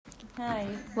Hi.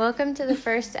 Welcome to the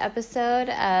first episode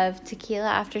of Tequila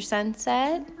After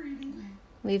Sunset.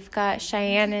 We've got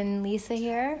Cheyenne and Lisa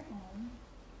here.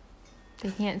 They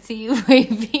can't see you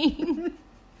waving.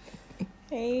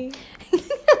 Hey.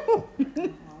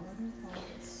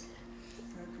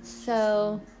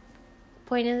 So,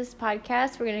 point of this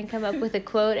podcast, we're going to come up with a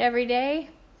quote every day.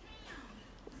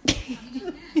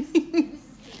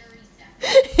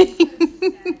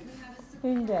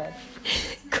 I'm dead.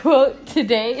 Quote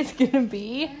today is going to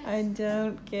be... I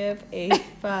don't give a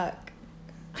fuck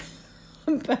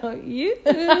about you.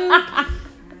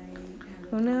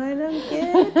 Oh no, I don't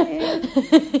get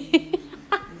it.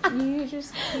 You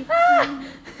just keep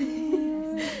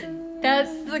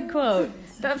That's the quote.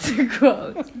 That's the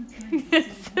quote.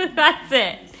 So that's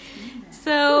it.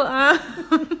 So,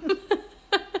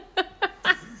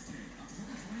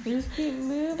 just keep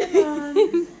moving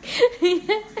on.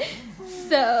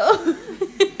 So,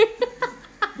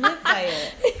 Live by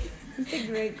it. It's a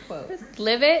great quote.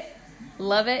 live it,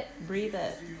 love it, Breathe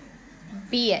it.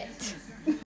 be it.